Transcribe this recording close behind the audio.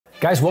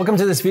Guys, welcome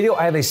to this video.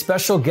 I have a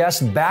special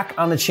guest back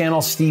on the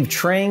channel, Steve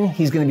Trang.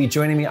 He's going to be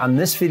joining me on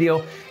this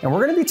video, and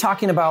we're going to be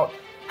talking about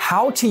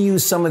how to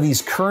use some of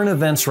these current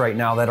events right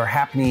now that are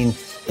happening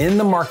in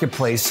the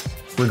marketplace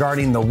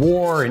regarding the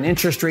war and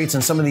interest rates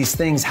and some of these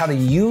things, how to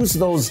use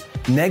those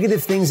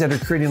negative things that are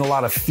creating a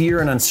lot of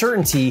fear and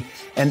uncertainty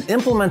and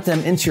implement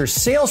them into your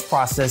sales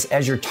process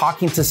as you're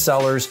talking to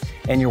sellers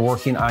and you're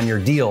working on your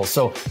deals.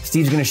 So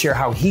Steve's going to share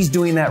how he's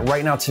doing that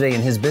right now today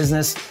in his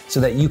business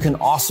so that you can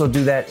also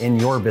do that in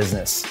your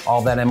business.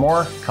 All that and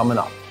more coming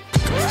up.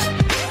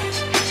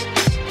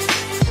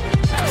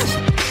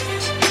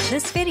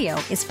 This video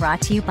is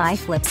brought to you by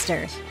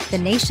Flipster, the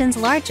nation's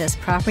largest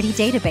property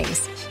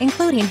database,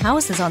 including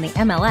houses on the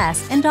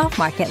MLS and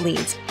off-market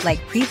leads, like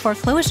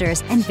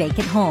pre-foreclosures and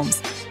vacant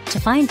homes. To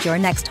find your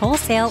next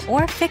wholesale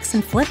or fix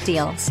and flip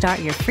deal, start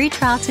your free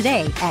trial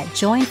today at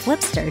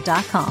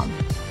joinflipster.com.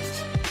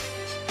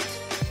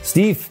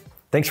 Steve,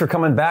 thanks for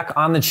coming back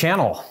on the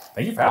channel.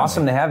 Thank you for having me.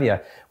 Awesome to have you.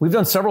 We've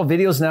done several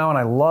videos now, and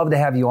I love to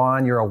have you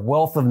on. You're a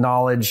wealth of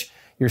knowledge.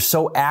 You're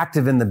so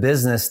active in the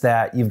business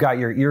that you've got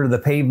your ear to the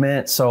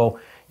pavement. So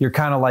you're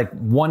kind of like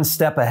one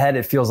step ahead,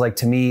 it feels like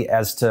to me,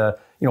 as to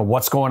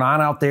what's going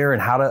on out there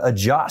and how to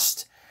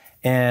adjust.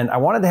 And I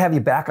wanted to have you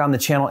back on the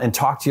channel and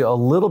talk to you a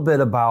little bit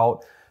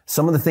about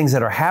some of the things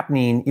that are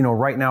happening,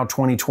 right now,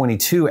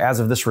 2022, as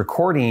of this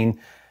recording.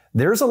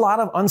 There's a lot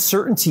of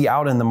uncertainty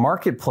out in the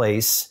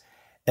marketplace,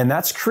 and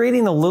that's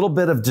creating a little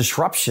bit of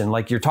disruption.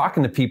 Like, you're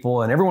talking to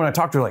people, and everyone I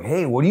talk to are like,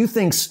 hey, what are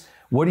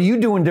you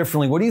doing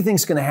differently? What do you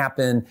think's going to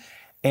happen?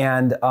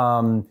 And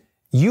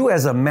you,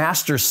 as a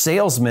master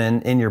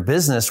salesman in your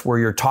business, where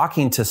you're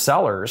talking to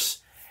sellers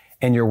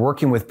and you're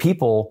working with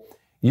people,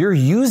 you're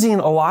using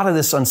a lot of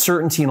this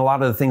uncertainty and a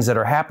lot of the things that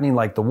are happening,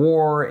 like the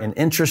war and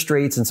interest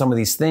rates and some of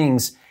these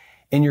things,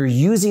 and you're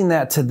using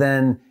that to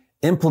then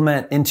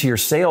implement into your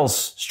sales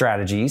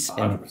strategies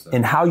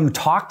and how you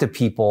talk to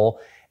people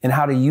and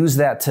how to use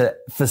that to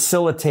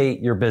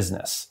facilitate your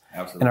business.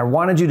 Absolutely. And I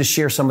wanted you to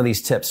share some of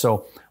these tips.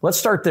 So let's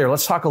start there.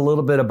 Let's talk a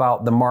little bit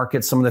about the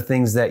market, some of the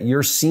things that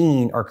you're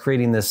seeing are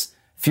creating this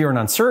fear and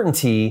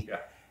uncertainty. Yeah.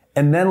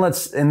 And then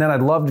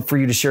I'd love for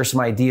you to share some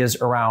ideas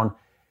around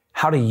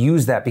how to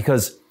use that,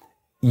 because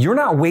you're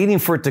not waiting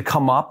for it to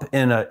come up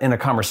in a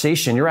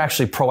conversation. You're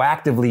actually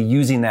proactively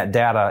using that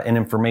data and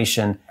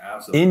information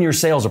in your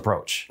sales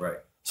approach. Right.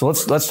 So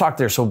let's talk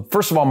there. So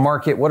first of all,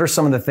 market, what are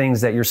some of the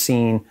things that you're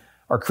seeing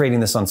are creating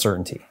this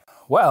uncertainty?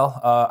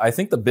 Well, I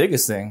think the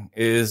biggest thing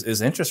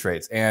is interest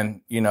rates.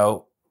 And,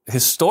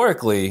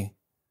 historically,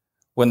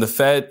 when the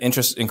Fed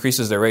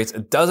increases their rates,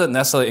 it doesn't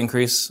necessarily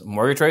increase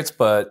mortgage rates,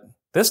 but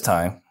this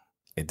time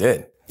it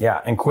did.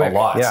 Yeah, and quick. A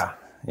lot.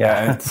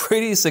 Yeah. And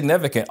pretty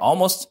significant.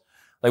 Almost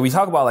like we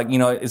talk about,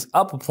 it's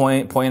up a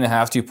point and a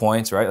half, 2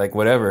 points, right? Like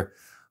whatever.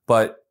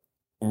 But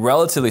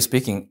relatively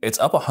speaking, it's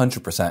up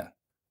 100%,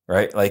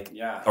 right?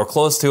 Or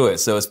close to it.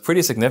 So it's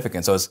pretty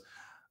significant. So it's,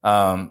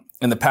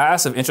 in the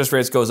past, if interest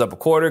rates goes up a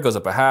quarter, goes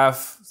up a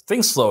half,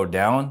 things slow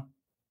down,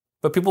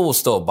 but people will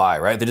still buy,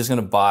 right? They're just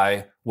going to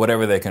buy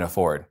whatever they can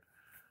afford.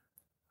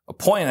 A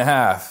point and a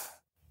half.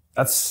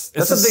 That's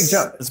a big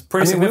jump. It's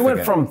pretty significant. We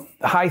went from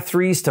high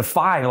 3s to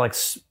 5, like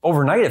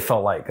overnight. It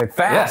felt like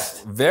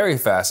fast. Yeah, very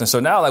fast. And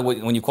so now,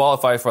 when you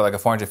qualify for like a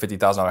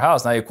 $450,000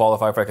 house, now you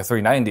qualify for like a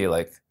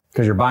 $390,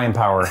 because your buying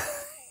power.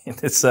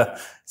 It's a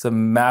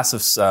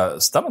massive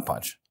stomach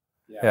punch.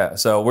 Yeah.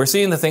 So we're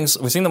seeing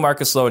the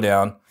market slow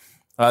down.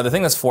 The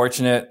thing that's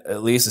fortunate,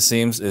 at least it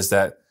seems, is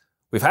that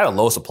we've had a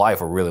low supply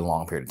for a really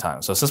long period of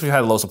time. So since we've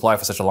had a low supply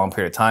for such a long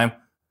period of time,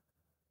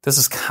 this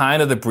is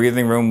kind of the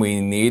breathing room we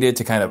needed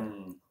to kind of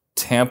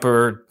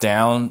tamper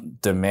down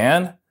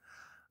demand.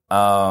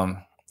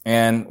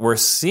 And we're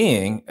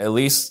seeing, at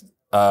least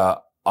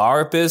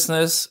our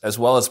business, as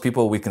well as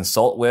people we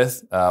consult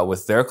with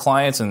their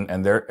clients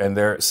and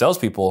their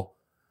salespeople,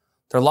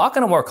 they're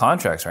locking up more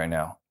contracts right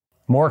now.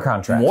 More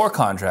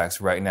contracts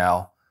right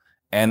now.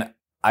 And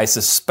I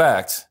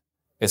suspect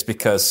it's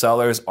because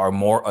sellers are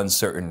more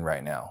uncertain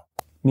right now.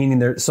 Meaning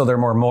they're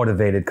more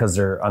motivated because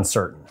they're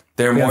uncertain.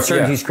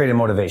 Uncertainty's created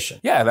motivation.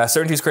 Yeah, that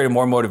certainty's created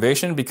more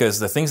motivation because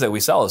the things that we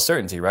sell is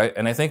certainty, right?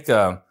 And I think...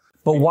 but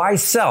why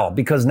sell?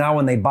 Because now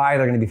when they buy,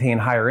 they're going to be paying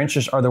higher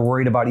interest. Are they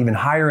worried about even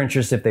higher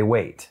interest if they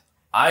wait?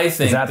 I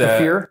think is that the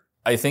fear?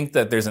 I think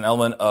that there's an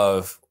element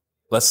of,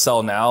 let's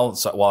sell now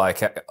while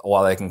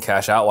I can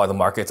cash out while the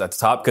market's at the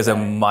top, because it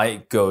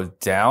might go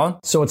down.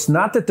 So it's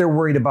not that they're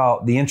worried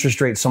about the interest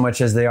rate so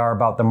much as they are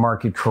about the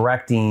market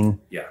correcting.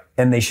 Yeah.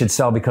 And they should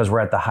sell because we're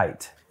at the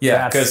height.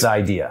 Yeah, that's the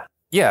idea.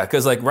 Yeah,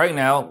 because right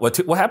now, what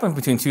happened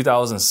between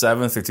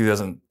 2007 through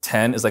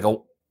 2010 is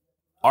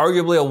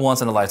arguably a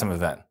once in a lifetime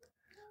event,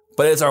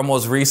 but it's our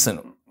most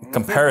recent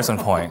comparison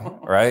point,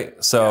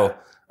 right? So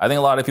I think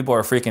a lot of people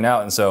are freaking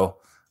out, and so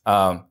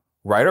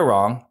right or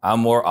wrong, I'm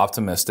more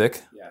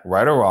optimistic.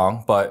 Right or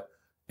wrong, but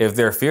if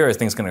their fear is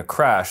things going to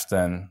crash,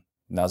 then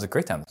now's a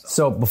great time.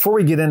 So before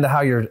we get into how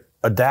you're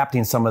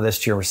adapting some of this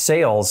to your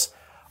sales,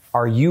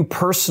 are you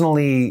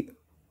personally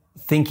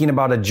thinking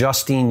about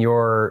adjusting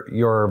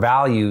your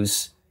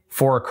values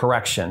for a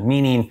correction?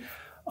 Meaning,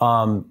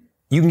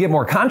 you can get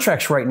more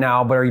contracts right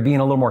now, but are you being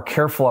a little more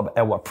careful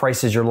at what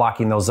prices you're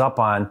locking those up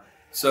on?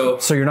 So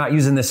you're not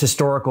using this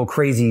historical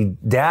crazy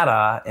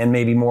data and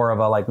maybe more of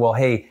a like, well,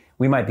 hey,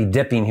 we might be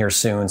dipping here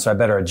soon, so I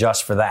better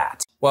adjust for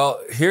that.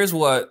 Well, here's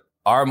what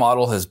our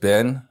model has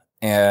been,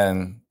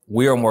 and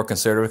we are more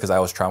conservative because I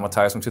was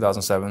traumatized from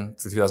 2007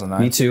 to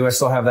 2009. Me too. I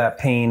still have that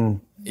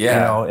pain,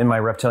 in my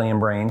reptilian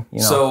brain.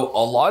 So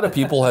a lot of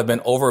people have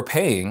been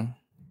overpaying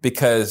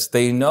because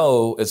they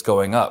know it's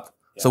going up.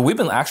 Yeah. So we've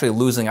been actually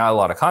losing out a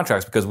lot of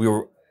contracts because we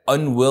were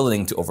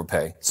unwilling to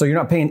overpay. So you're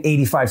not paying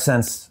 85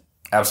 cents.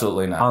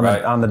 Absolutely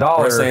not. On the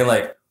dollar. We're saying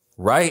like,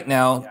 right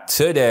now,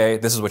 today,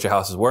 this is what your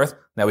house is worth.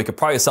 Now we could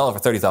probably sell it for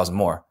 $30,000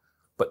 more.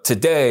 But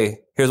today,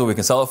 here's what we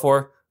can sell it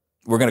for.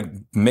 We're going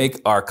to make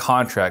our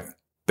contract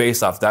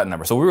based off that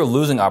number. So we were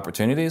losing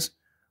opportunities,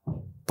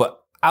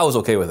 but I was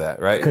okay with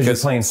that, right? Because you're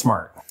playing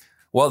smart.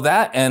 Well,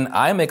 that, and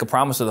I make a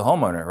promise to the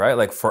homeowner, right?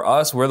 Like for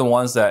us, we're the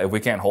ones that if we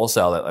can't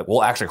wholesale it, like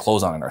we'll actually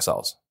close on it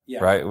ourselves,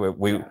 right?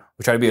 We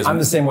try to be as... I'm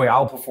the same way.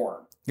 I'll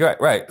perform. You're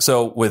right.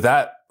 So with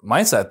that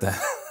mindset, then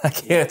I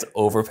can't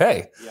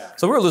overpay. Yeah.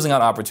 So we're losing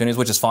out on opportunities,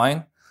 which is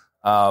fine.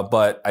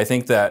 But I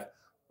think that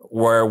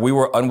where we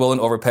were unwilling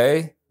to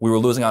overpay, we were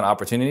losing out on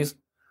opportunities.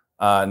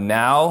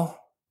 Now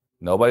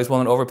nobody's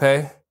willing to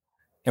overpay,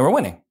 and we're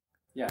winning.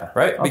 Yeah.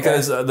 Right? Okay.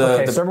 Because so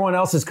everyone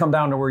else has come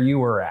down to where you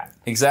were at.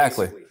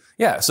 Exactly. Basically.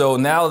 Yeah. So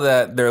now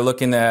that they're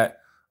looking at,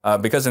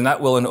 because they're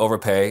not willing to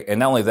overpay, and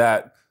not only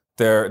that,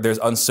 there's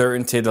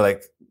uncertainty to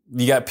like,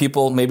 you got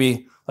people,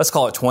 maybe, let's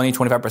call it 20,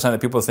 25%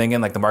 of people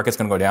thinking like the market's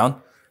going to go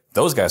down.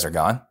 Those guys are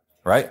gone,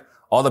 right?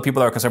 All the people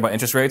that are concerned about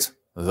interest rates,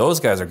 those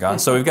guys are gone.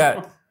 So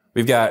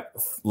we've got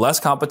less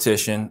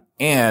competition,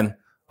 and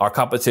our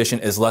competition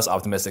is less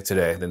optimistic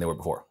today than they were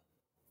before.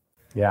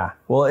 Yeah.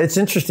 Well, it's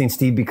interesting,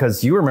 Steve,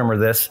 because you remember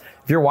this.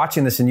 If you're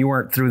watching this and you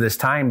weren't through this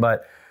time,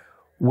 but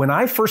when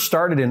I first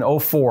started in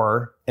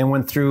 2004 and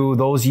went through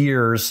those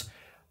years,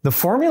 the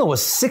formula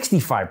was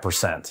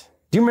 65%.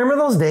 Do you remember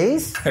those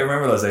days? I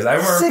remember those days. I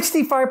remember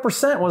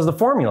 65% was the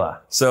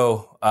formula.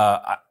 So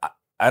I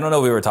don't know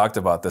if we ever talked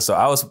about this. So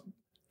I was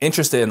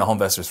interested in the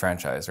HomeVestors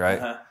franchise, right?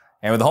 Uh-huh.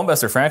 And with the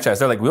HomeVestor franchise,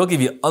 they're like, we'll give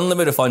you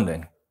unlimited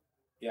funding.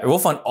 Yeah. We'll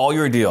fund all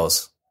your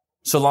deals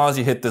so long as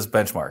you hit this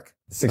benchmark.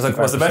 It's like,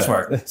 what's the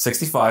benchmark?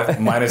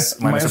 65 minus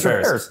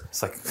repairs.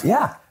 It's like,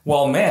 yeah.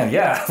 Well, man,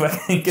 yeah. But I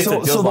can get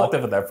the deals locked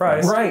up at that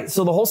price. Right.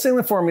 So the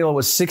wholesaling formula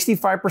was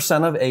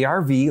 65% of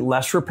ARV,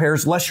 less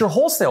repairs, less your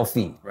wholesale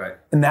fee. Right.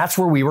 And that's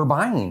where we were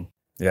buying.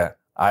 Yeah.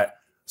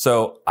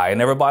 So I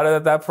never bought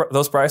it at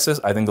those prices.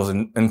 I think those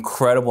are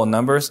incredible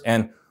numbers.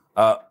 And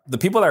the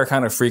people that are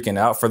kind of freaking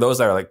out, for those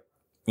that are like,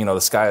 the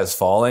sky is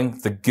falling,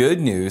 the good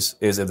news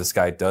is if the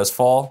sky does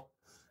fall,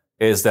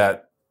 is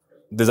that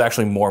there's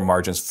actually more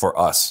margins for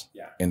us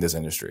in this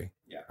industry,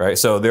 right?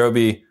 So there will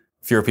be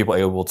fewer people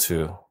able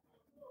to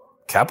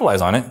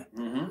capitalize on it,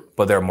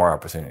 but there are more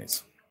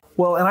opportunities.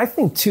 Well, and I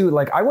think too,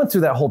 like I went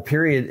through that whole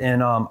period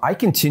and I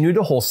continued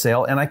to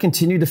wholesale and I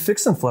continued to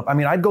fix and flip. I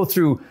mean, I'd go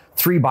through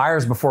 3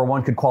 buyers before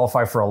one could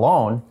qualify for a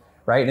loan,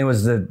 right? And it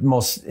was the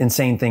most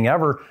insane thing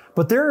ever.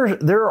 But there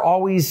are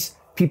always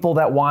people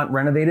that want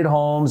renovated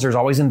homes. There's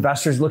always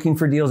investors looking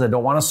for deals that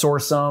don't want to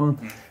source them.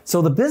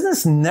 So the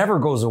business never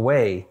goes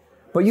away,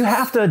 but you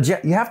have to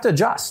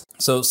adjust.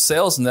 So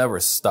sales never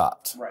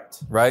stopped,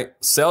 right?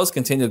 Sales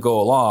continue to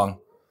go along.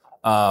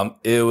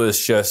 It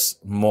was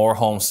just more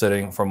home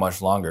sitting for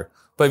much longer.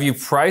 But if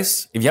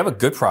you have a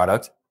good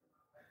product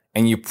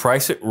and you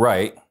price it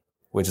right,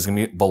 which is going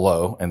to be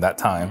below in that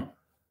time,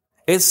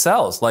 it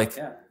sells. Like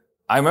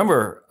I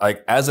remember,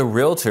 like as a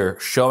realtor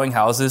showing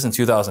houses in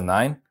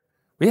 2009,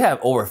 we have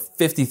over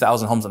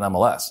 50,000 homes on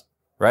MLS,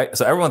 right?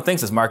 So everyone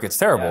thinks this market's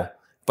terrible,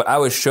 but I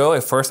would show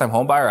a first-time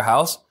home buyer a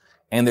house,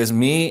 and there's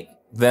me,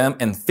 them,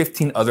 and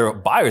 15 other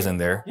buyers in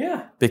there,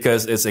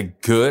 because it's a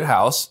good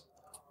house,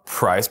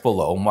 priced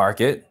below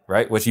market,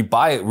 right? Which you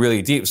buy it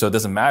really deep, so it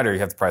doesn't matter. You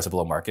have to price it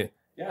below market,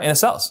 and it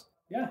sells.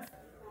 Yeah.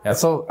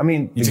 So I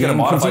mean, you just got to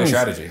modify your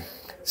strategy.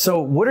 So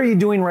what are you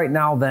doing right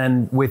now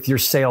then with your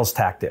sales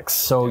tactics?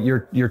 So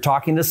you're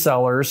talking to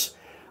sellers.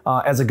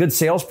 As a good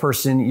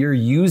salesperson, you're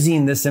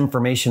using this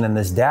information and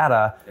this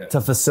data to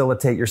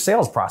facilitate your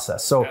sales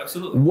process. So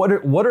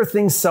what are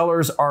things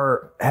sellers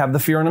have the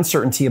fear and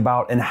uncertainty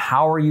about, and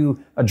how are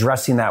you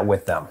addressing that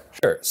with them?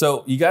 Sure.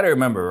 So you got to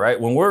remember, right?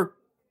 When we're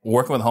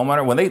working with a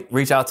homeowner, when they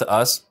reach out to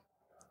us,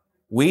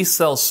 we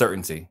sell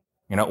certainty.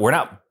 We're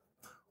not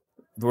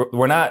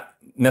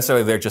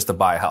necessarily there just to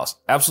buy a house.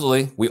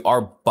 Absolutely, we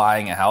are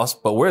buying a house,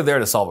 but we're there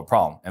to solve a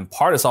problem. And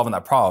part of solving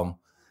that problem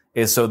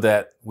is so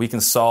that we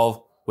can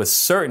solve with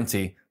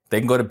certainty, they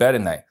can go to bed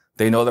at night.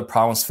 They know the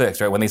problem's fixed,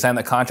 right? When they sign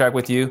the contract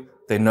with you,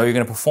 they know you're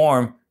going to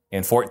perform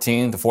in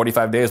 14 to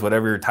 45 days,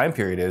 whatever your time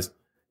period is.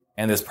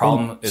 And this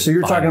problem is... So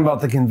you're talking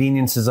about the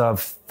conveniences of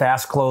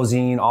fast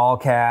closing, all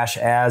cash,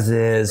 as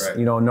is,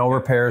 no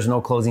repairs,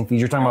 no closing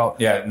fees. You're talking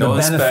about no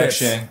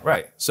inspection.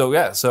 Right.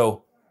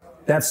 So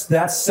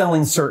that's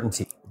selling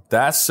certainty.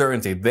 That's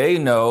certainty. They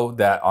know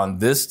that on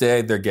this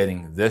day, they're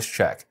getting this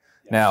check.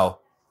 Now,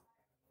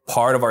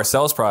 part of our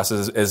sales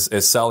process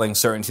is selling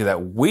certainty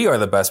that we are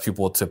the best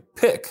people to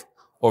pick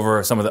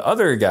over some of the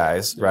other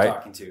guys, right?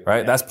 talking to. Right.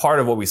 Yeah. That's part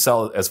of what we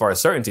sell as far as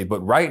certainty.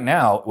 But right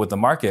now with the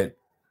market,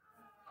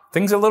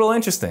 things are a little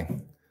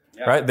interesting,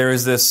 right?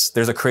 There's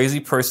a crazy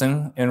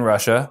person in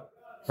Russia,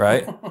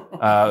 right?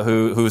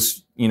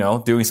 Who's,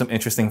 doing some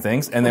interesting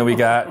things. And then we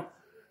got,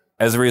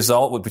 as a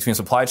result, between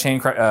supply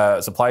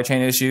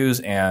chain issues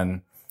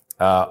and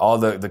all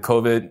the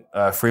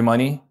COVID free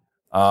money,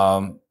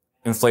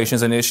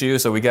 inflation's an issue.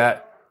 So we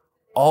got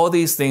all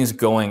these things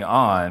going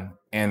on.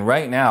 And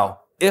right now,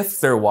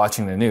 if they're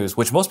watching the news,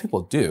 which most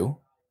people do,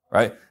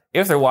 right?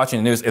 If they're watching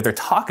the news, if they're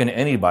talking to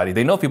anybody,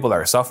 they know people that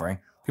are suffering,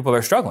 people that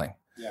are struggling.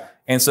 Yeah.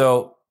 And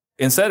so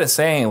instead of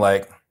saying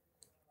like,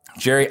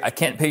 Jerry, I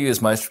can't pay you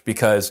as much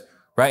because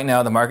right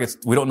now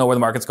we don't know where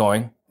the market's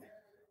going.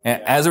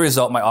 And as a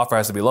result, my offer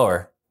has to be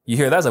lower. You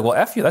hear that, it's like, well,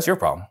 F you, that's your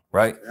problem,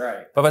 right?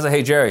 Right. But if I say,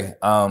 hey, Jerry,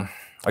 are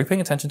you paying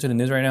attention to the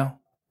news right now?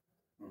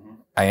 Mm-hmm.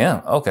 I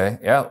am. Okay.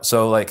 Yeah.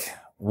 So like,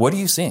 what are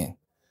you seeing?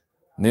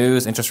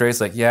 News, interest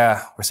rates, like,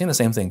 yeah, we're seeing the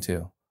same thing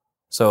too.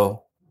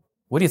 So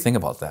what do you think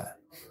about that?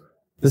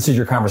 This is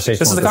your conversation.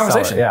 This is the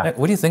conversation. Seller. Yeah.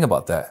 What do you think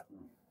about that?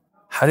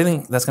 How do you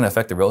think that's going to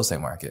affect the real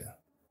estate market?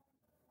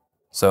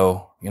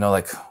 So,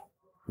 like,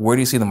 where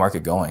do you see the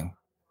market going?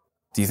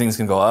 Do you think it's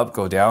going to go up,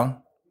 go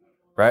down?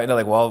 Right? And they're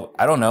like, well,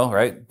 I don't know,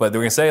 right? But they're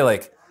going to say,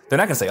 like, they're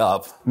not going to say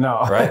up. No.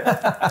 Right?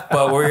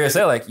 But we're going to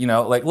say, like,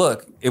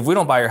 look, if we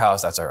don't buy your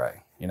house, that's all right.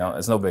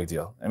 It's no big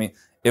deal. I mean,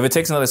 if it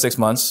takes another 6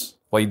 months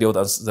while you deal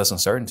with this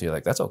uncertainty,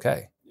 like, that's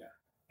okay. Yeah.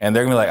 And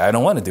they're going to be like, I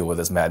don't want to deal with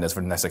this madness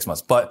for the next 6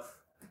 months. But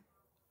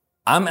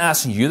I'm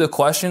asking you the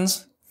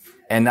questions,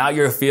 and now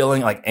you're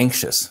feeling, like,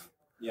 anxious.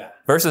 Yeah.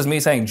 Versus me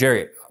saying,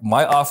 Jerry,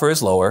 my offer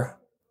is lower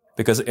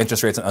because of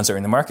interest rates and uncertainty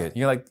in the market.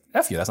 You're like,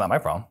 F you, that's not my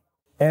problem.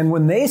 And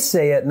when they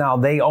say it, now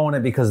they own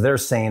it because they're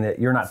saying it.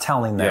 You're not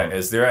telling them. Yeah,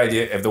 it's their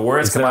idea. If the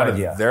words come out of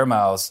their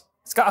mouths,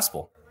 it's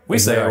gospel. We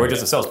say it, we're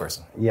just a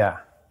salesperson. Yeah.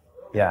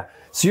 Yeah.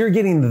 So you're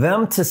getting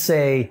them to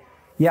say,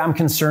 yeah, I'm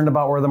concerned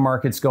about where the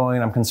market's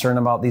going. I'm concerned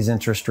about these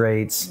interest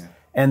rates. Yeah.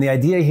 And the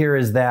idea here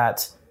is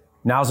that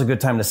now's a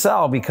good time to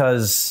sell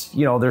because,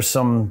 there's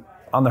some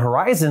on the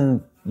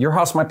horizon. Your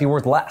house might be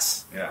worth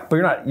less,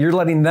 but you're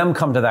letting them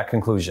come to that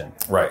conclusion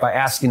by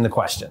asking the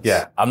questions.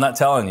 Yeah. I'm not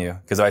telling you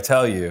because if I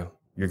tell you,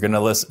 you're going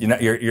to listen,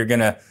 you're going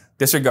to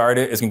disregard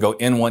it. It's going to go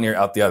in one ear,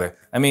 out the other.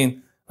 I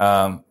mean,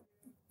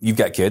 you've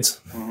got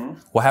kids. Mm-hmm.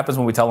 What happens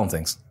when we tell them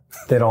things?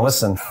 They don't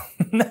listen.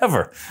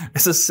 Never.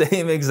 It's the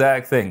same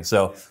exact thing.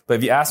 So, but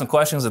if you ask them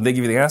questions and they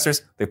give you the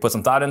answers, they put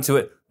some thought into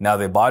it. Now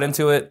they bought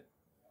into it.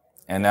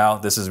 And now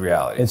this is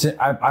reality.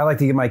 I like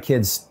to give my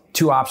kids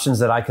two options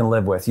that I can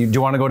live with. Do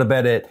you want to go to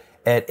bed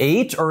at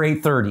 8 or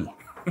 8:30?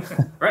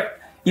 Right.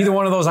 Either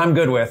one of those I'm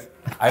good with.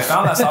 I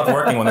found that stopped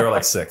working when they were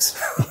like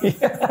 6.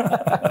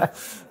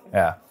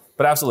 Yeah.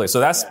 But absolutely. So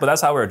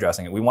that's how we're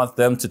addressing it. We want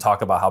them to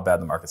talk about how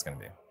bad the market's going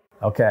to be.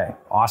 Okay.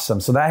 Awesome.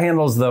 So that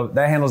handles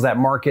that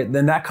market.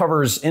 Then that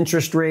covers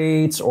interest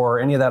rates or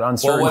any of that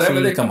uncertainty. Well,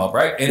 whatever they come up,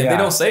 right? And if they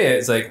don't say it,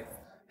 it's like,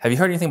 have you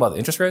heard anything about the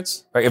interest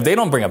rates? Right? If they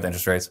don't bring up the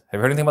interest rates, have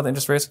you heard anything about the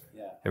interest rates?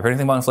 Yeah. Have you heard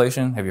anything about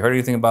inflation? Have you heard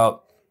anything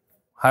about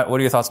what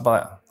are your thoughts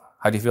about that?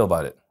 How do you feel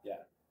about it? Yeah.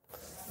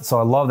 So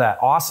I love that.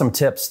 Awesome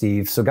tip,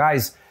 Steve. So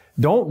guys,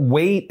 don't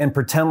wait and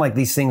pretend like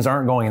these things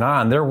aren't going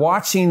on. They're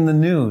watching the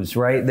news,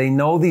 right? They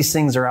know these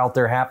things are out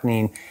there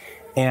happening,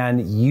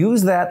 and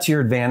use that to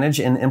your advantage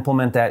and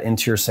implement that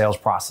into your sales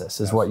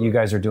process is what you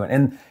guys are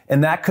doing.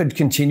 And that could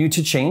continue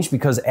to change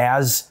because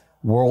as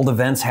world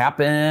events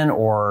happen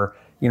or,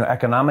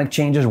 economic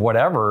changes,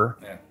 whatever,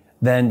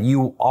 then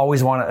you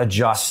always want to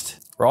adjust.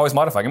 We're always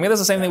modifying. I mean, that's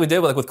the same thing we did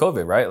with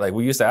COVID, right? Like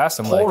we used to ask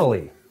them,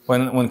 totally.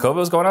 When COVID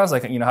was going on, I was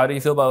like, how do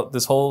you feel about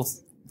this whole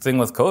thing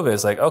with COVID?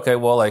 It's like, okay,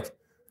 well, like,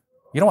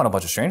 you don't want a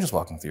bunch of strangers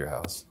walking through your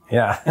house.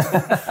 Yeah.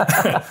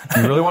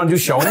 You really want to do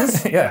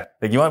showings? Yeah.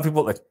 Like you want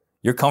people, like,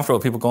 you're comfortable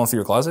with people going through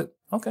your closet?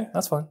 Okay,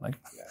 that's fine. Like,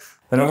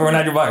 then we're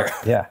not your buyer.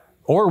 Yeah.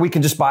 Or we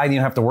can just buy and you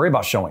don't have to worry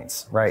about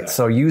showings, right? Exactly.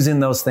 So using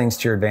those things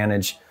to your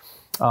advantage.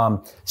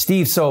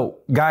 Steve, so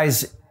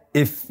guys,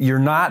 if you're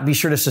not, be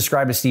sure to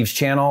subscribe to Steve's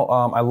channel.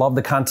 I love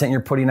the content you're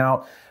putting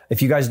out.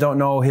 If you guys don't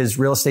know his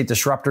Real Estate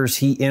Disruptors,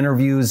 he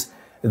interviews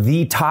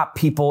the top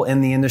people in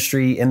the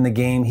industry, in the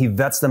game. He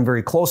vets them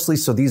very closely.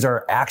 So these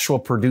are actual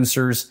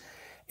producers,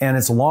 and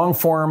it's long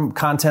form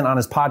content on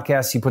his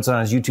podcast. He puts it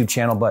on his YouTube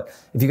channel. But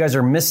if you guys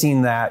are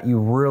missing that, you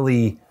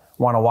really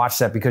want to watch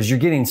that because you're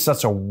getting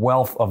such a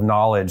wealth of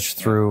knowledge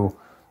through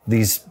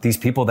these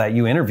people that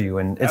you interview.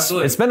 And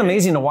it's been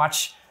amazing to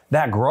watch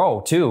that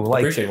grow too.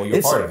 Like, appreciate it. Well,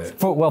 you're part of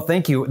it. Well,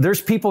 thank you.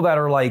 There's people that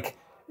are like,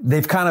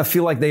 they've kind of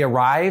feel like they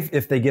arrive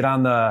if they get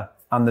on the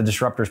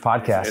Disruptors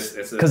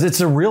podcast. Because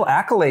it's a real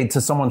accolade to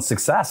someone's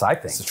success, I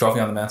think. It's a trophy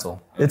on the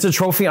mantle. It's a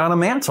trophy on a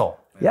mantle.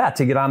 Yeah,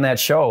 to get on that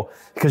show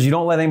because you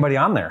don't let anybody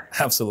on there.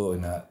 Absolutely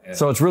not. Yeah.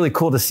 So it's really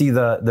cool to see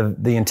the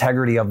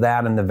integrity of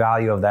that and the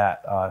value of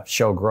that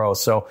show grow.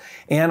 So,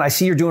 and I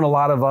see you're doing a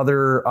lot of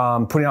other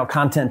putting out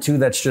content too.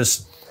 That's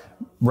just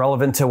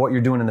relevant to what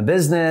you're doing in the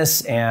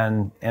business.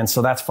 And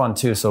so that's fun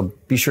too. So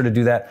be sure to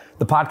do that.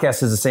 The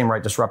podcast is the same,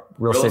 right?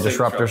 Real Estate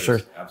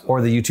Disruptors,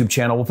 or the YouTube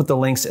channel. We'll put the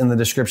links in the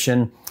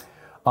description.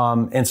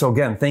 And so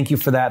again, thank you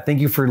for that. Thank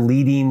you for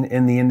leading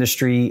in the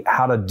industry,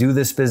 how to do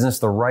this business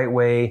the right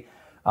way,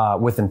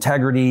 with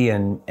integrity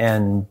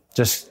and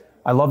just,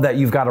 I love that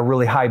you've got a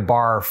really high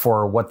bar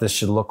for what this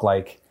should look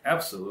like.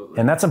 Absolutely.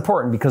 And that's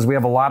important because we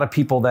have a lot of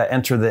people that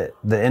enter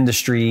the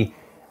industry,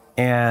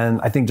 and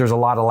I think there's a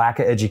lot of lack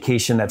of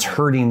education that's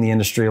hurting the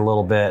industry a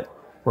little bit,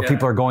 where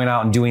people are going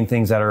out and doing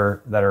things that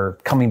are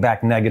coming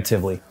back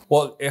negatively.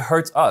 Well, it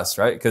hurts us,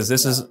 right? Because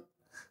this business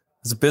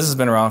has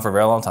been around for a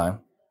very long time,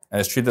 and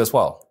it's treated us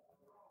well,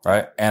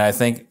 right? And I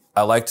think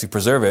I like to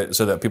preserve it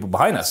so that people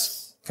behind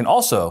us can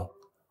also,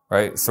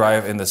 right,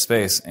 thrive in this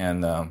space.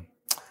 And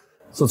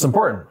so it's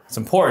important. It's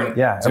important.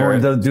 Yeah,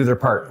 everyone does do their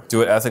part.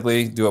 Do it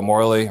ethically, do it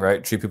morally,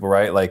 right? Treat people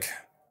right, like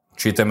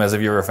treat them as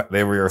if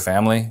they were your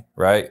family,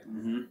 right?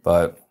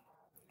 But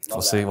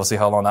we'll see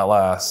how long that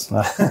lasts.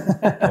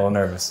 A little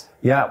nervous.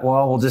 Yeah,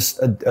 well, we'll just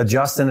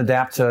adjust and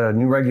adapt to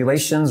new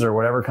regulations or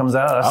whatever comes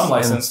at us. I'm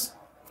licensed.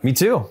 Me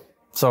too.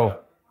 So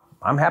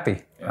I'm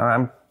happy.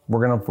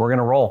 We're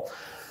gonna roll.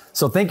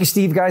 So thank you,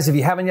 Steve, guys. If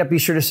you haven't yet, be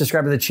sure to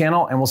subscribe to the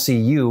channel, and we'll see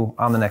you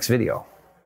on the next video.